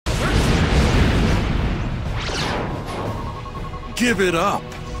Give it up!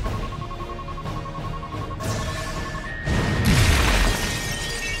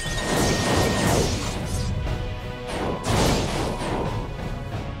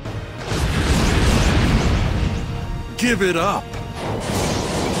 Give it up!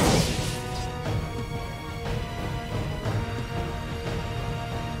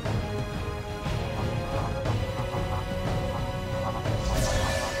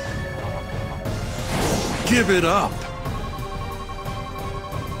 Give it up!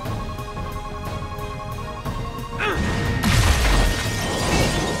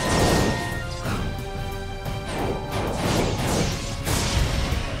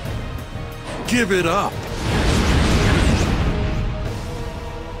 Give it up!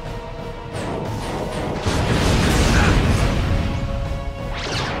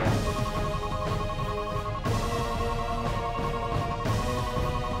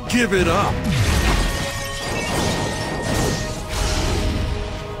 Give it up!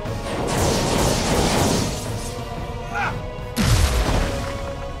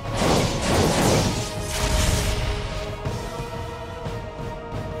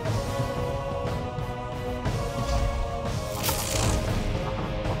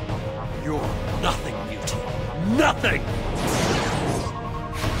 You're nothing, mutant. Nothing!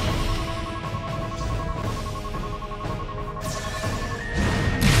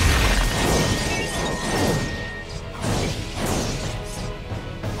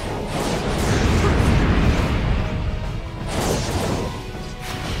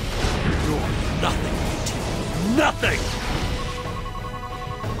 Nothing!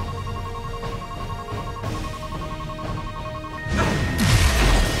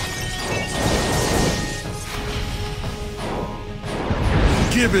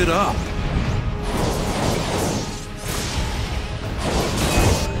 Give it up!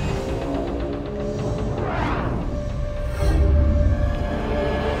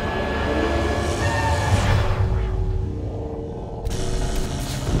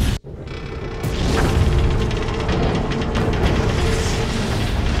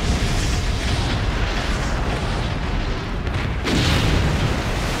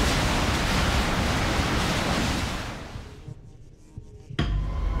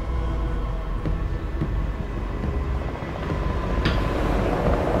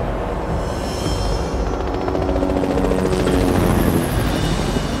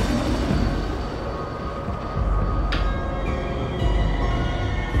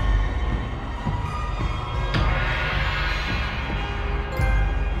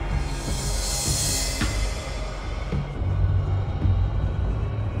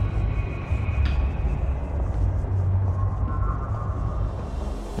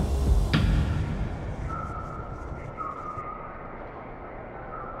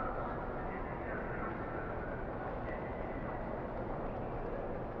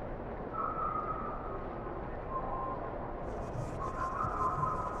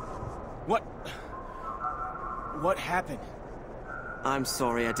 What happened? I'm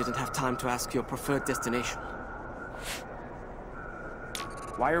sorry I didn't have time to ask your preferred destination.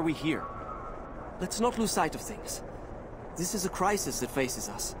 Why are we here? Let's not lose sight of things. This is a crisis that faces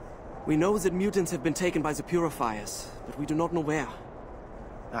us. We know that mutants have been taken by the Purifiers, but we do not know where.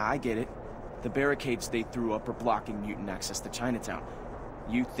 I get it. The barricades they threw up are blocking mutant access to Chinatown.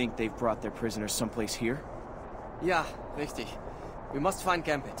 You think they've brought their prisoners someplace here? Ja, richtig. We must find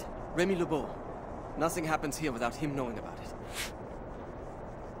Gambit. Remy LeBeau. Nothing happens here without him knowing about it.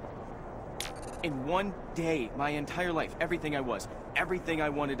 In one day, my entire life, everything I was, everything I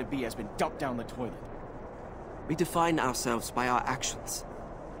wanted to be has been dumped down the toilet. We define ourselves by our actions.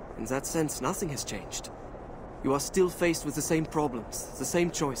 In that sense, nothing has changed. You are still faced with the same problems, the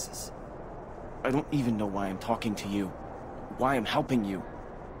same choices. I don't even know why I'm talking to you. Why I'm helping you.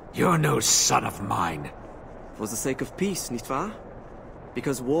 You're no son of mine. For the sake of peace, nicht wahr?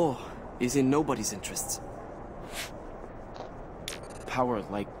 Because war is in nobody's interests. Power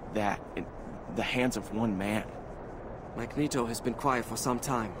like that in the hands of one man. Magneto has been quiet for some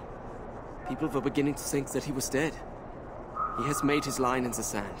time. People were beginning to think that he was dead. He has made his line in the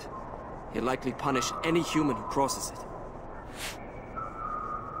sand. He'll likely punish any human who crosses it.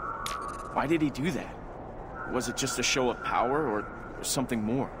 Why did he do that? Was it just a show of power or something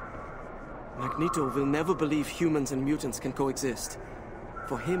more? Magneto will never believe humans and mutants can coexist.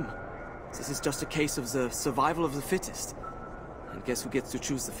 For him, this is just a case of the survival of the fittest. And guess who gets to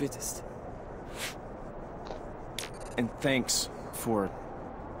choose the fittest? And thanks for,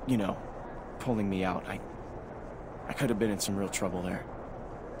 you know, pulling me out. I could have been in some real trouble there.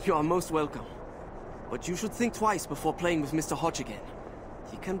 You are most welcome. But you should think twice before playing with Mr. Hodge again.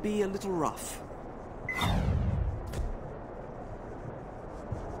 He can be a little rough.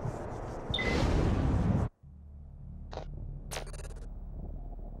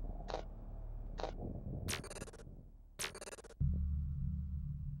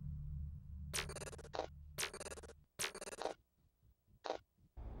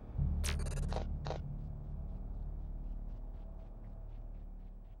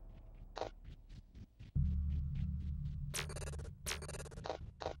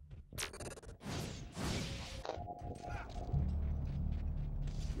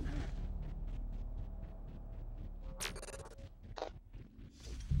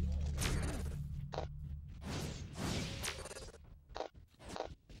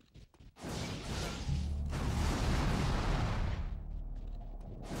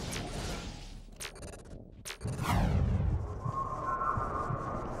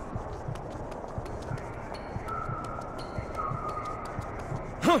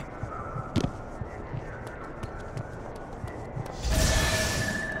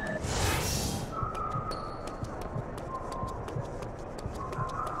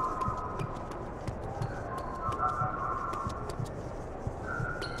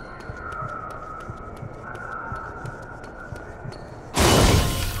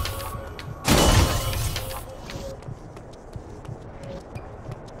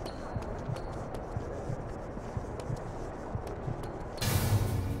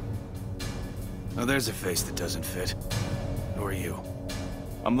 Oh, there's a face that doesn't fit. Who are you?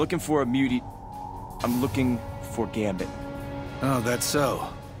 I'm looking for a mutie. I'm looking for Gambit. Oh, that's so.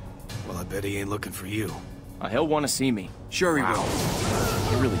 Well, I bet he ain't looking for you. He'll want to see me. Sure he Wow. will.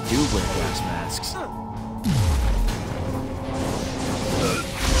 They really do wear gas masks.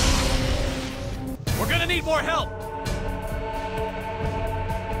 We're gonna need more help!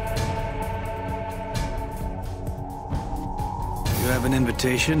 You have an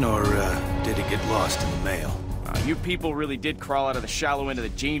invitation, or did it get lost in the mail? You people really did crawl out of the shallow end of the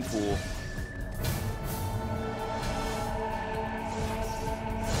gene pool.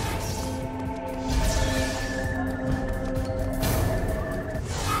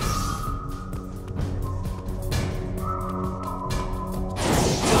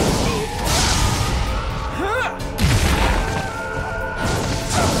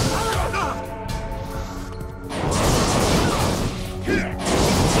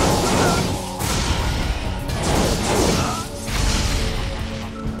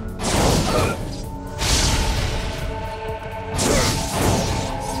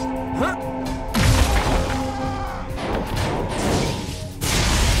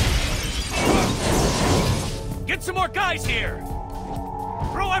 Get some more guys here!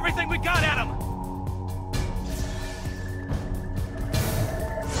 Throw everything we got at them!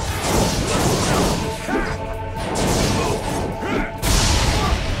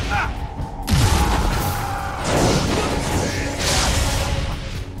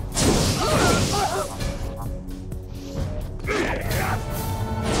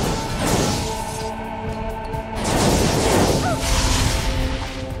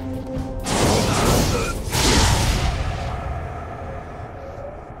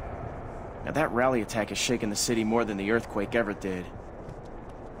 Now that rally attack has shaken the city more than the earthquake ever did.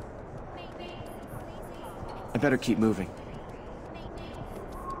 I better keep moving.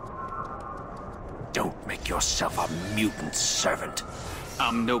 Don't make yourself a mutant servant.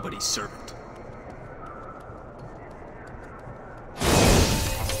 I'm nobody's servant.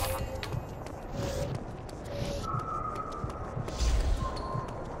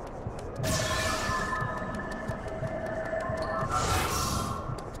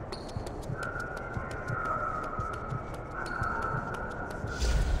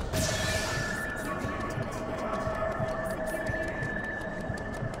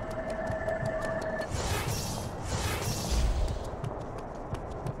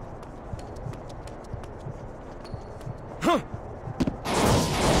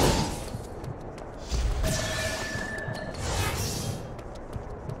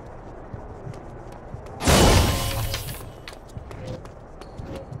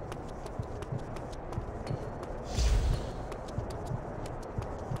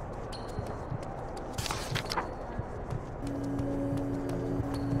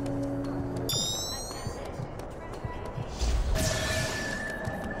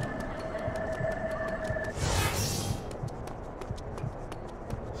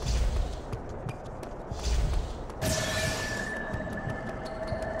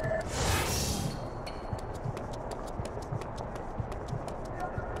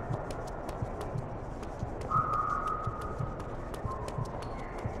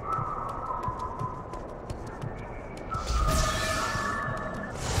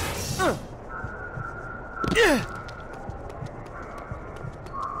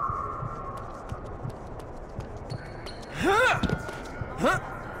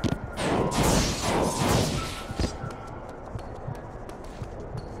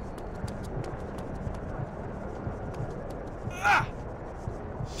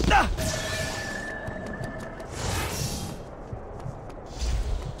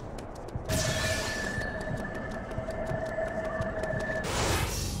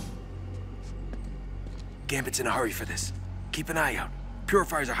 Gambit's in a hurry for this. Keep an eye out.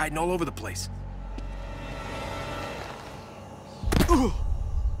 Purifiers are hiding all over the place.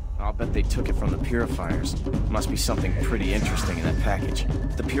 I'll bet they took it from the purifiers. Must be something pretty interesting in that package.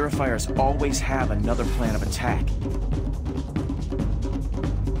 The purifiers always have another plan of attack.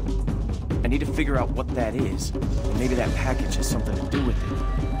 I need to figure out what that is, and maybe that package has something to do with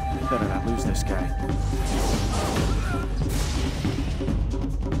it. Better not lose this guy.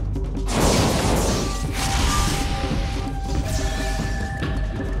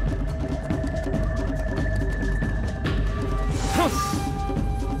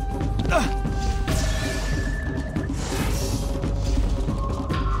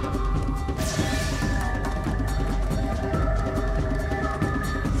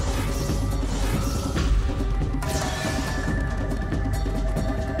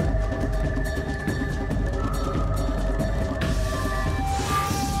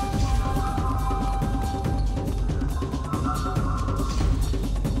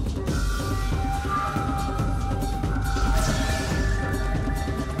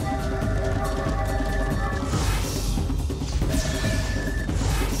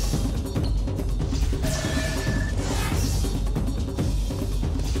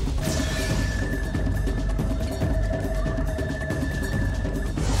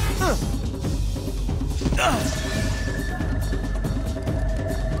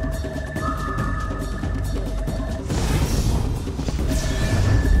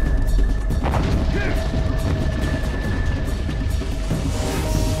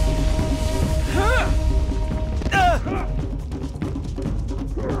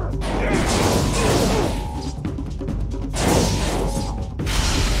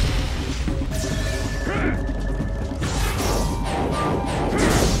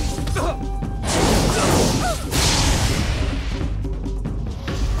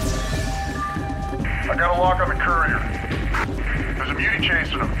 got a lock on the courier. There's a mutie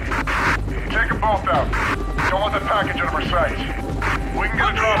chasing him. Take them both out. Don't let that package out of our sights. We can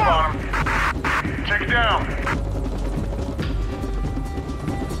get a drop on him. Take it down.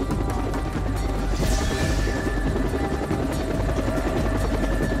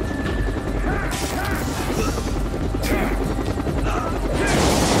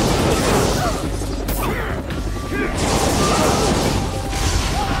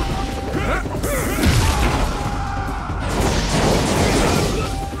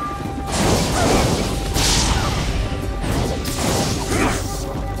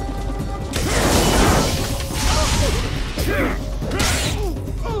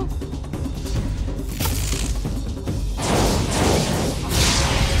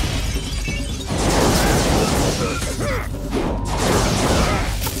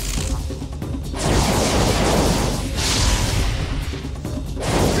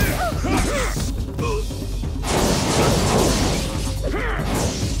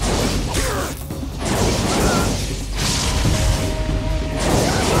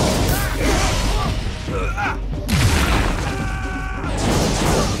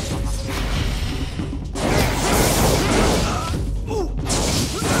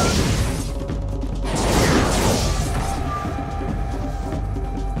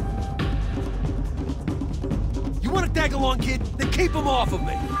 Keep them off of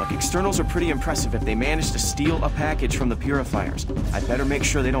me! Look, externals are pretty impressive if they manage to steal a package from the purifiers. I'd better make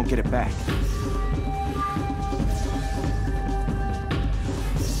sure they don't get it back.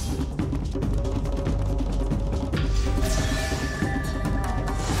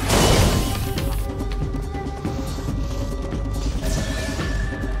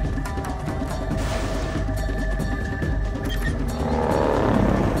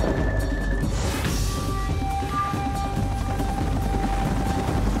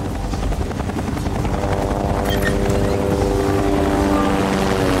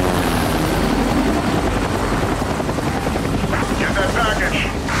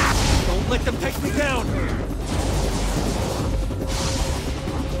 Let them take me down!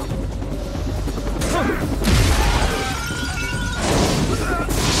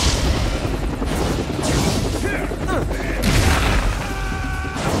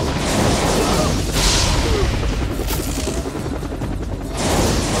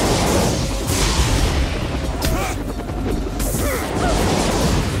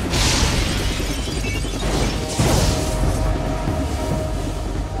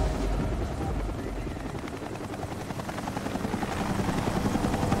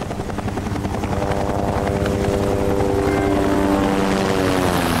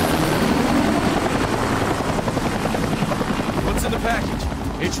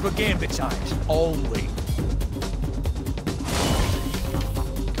 It's for Gambit eyes only.